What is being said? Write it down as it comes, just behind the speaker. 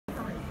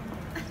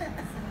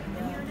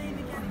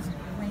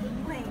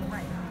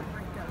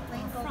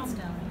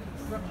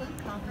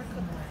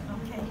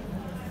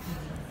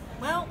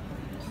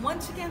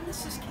everyone,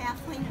 this is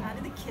Kathleen out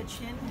of the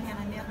kitchen, and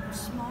I'm at the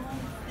Small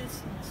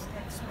Business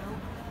Expo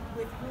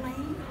with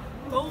Lane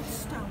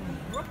Goldstone,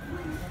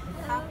 Brooklyn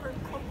Copper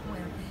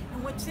Cookware.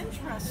 And what's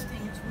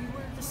interesting is we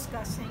were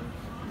discussing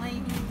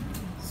Lane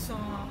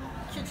saw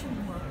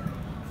kitchen work.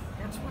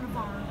 That's one of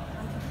our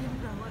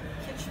umbrella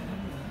kitchen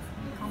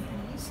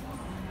companies.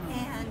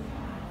 And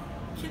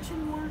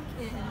kitchen work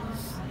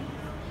is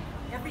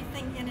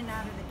everything in and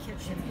out of the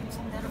kitchen. It's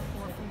a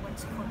metaphor for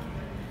what's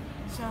cooking.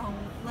 So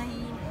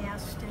Lane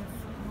asked if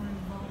we're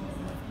involved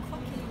with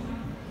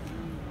cooking.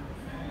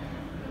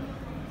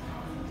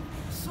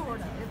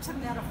 Sort of. It's a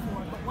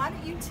metaphor. But why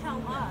don't you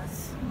tell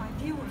us, my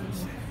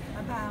viewers,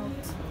 about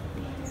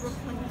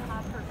Brooklyn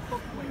Copper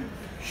Cookware?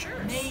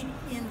 Sure. Made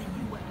in the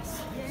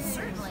U.S.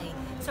 Certainly.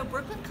 So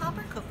Brooklyn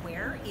Copper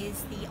Cookware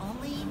is the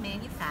only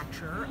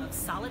manufacturer of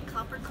solid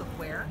copper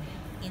cookware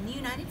in the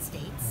United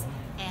States,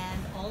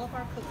 and all of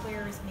our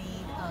cookware is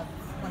made of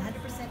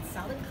 100%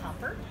 solid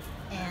copper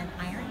and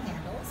iron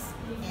handles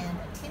and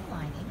a tin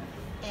lining.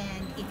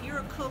 And if you're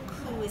a cook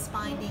who is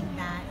finding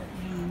that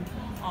you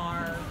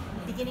are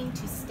beginning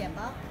to step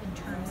up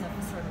in terms of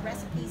the sort of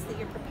recipes that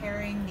you're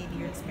preparing, maybe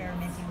you're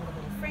experimenting with a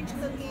little French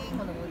cooking,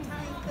 a little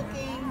Italian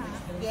cooking,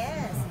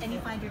 yes, and you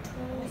find your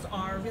tools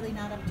are really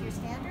not up to your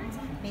standards,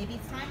 maybe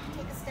it's time to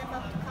take a step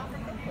up to copper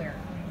cookware.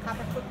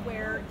 Copper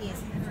cookware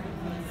is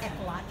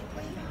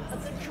ecologically a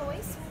good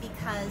choice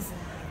because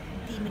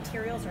the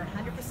materials are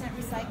 100%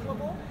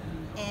 recyclable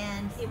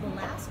and it will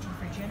last you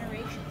for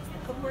generations.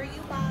 The cookware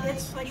you buy,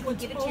 it's like you can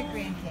give it to your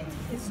grandkids.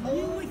 It's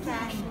new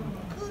again.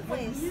 Good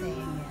way of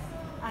saying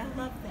it. I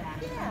love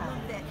that. Yeah. I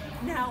love that.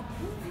 Now,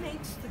 who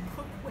makes the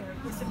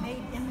cookware? Is it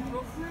made in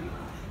Brooklyn?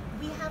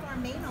 We have our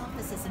main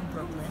offices in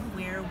Brooklyn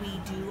where we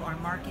do our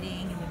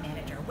marketing and we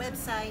manage our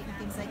website and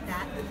things like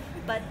that.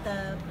 But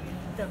the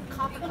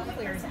copper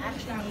cookware is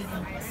actually made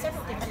in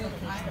several different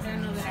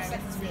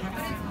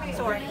locations.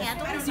 So our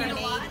handles are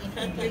made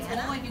in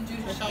Indiana,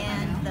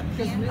 and the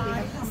pan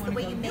bodies, the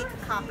way you make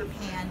a copper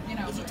pan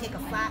is you take a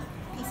flat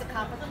piece of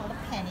copper called a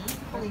penny,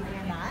 believe it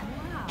or not,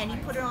 and you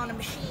put it on a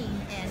machine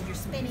and you're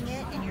spinning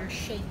it and you're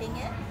shaping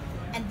it,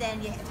 and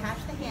then you attach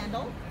the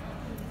handle,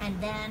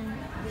 and then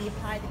we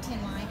apply the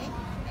tin lining,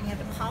 and you have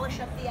to polish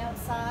up the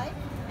outside,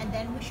 and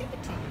then we ship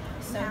it to you.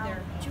 So now,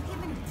 do you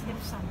give any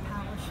tips on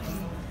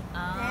polishing?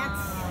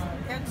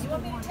 That's you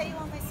want me to tell you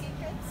all my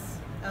secrets?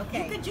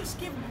 Okay. You could just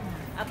give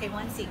okay,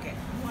 one secret.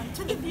 One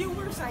to the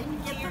viewers. I can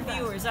get to your the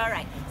viewers. All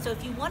right. So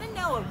if you want to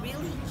know a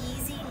really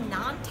easy,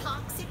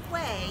 non-toxic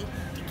way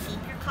to keep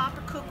your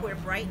copper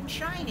cookware bright and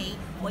shiny,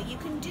 what you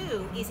can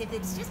do is if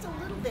it's just a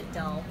little bit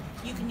dull,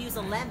 you can use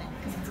a lemon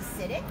because it's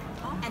acidic,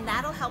 and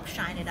that'll help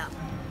shine it up.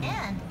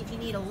 And if you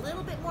need a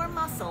little bit more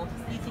muscle,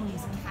 you can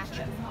use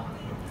ketchup.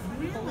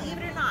 Believe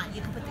it or not,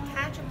 you can put the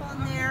ketchup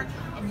on there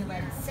and you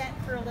let it set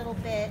for a little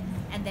bit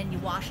and then you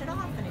wash it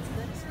off and it's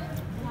good as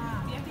new.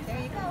 Wow.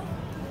 There you go.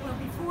 Well,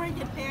 before I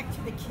get back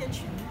to the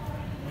kitchen,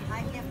 I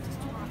have to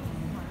talk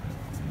more,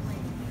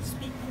 like,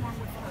 speak more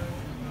with her.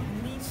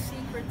 And these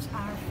secrets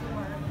are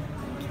for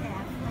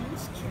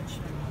Kathleen's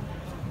kitchen.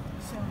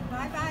 So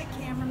bye-bye,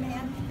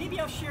 cameraman. Maybe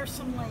I'll share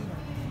some later.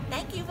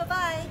 Thank you.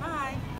 Bye-bye. Bye.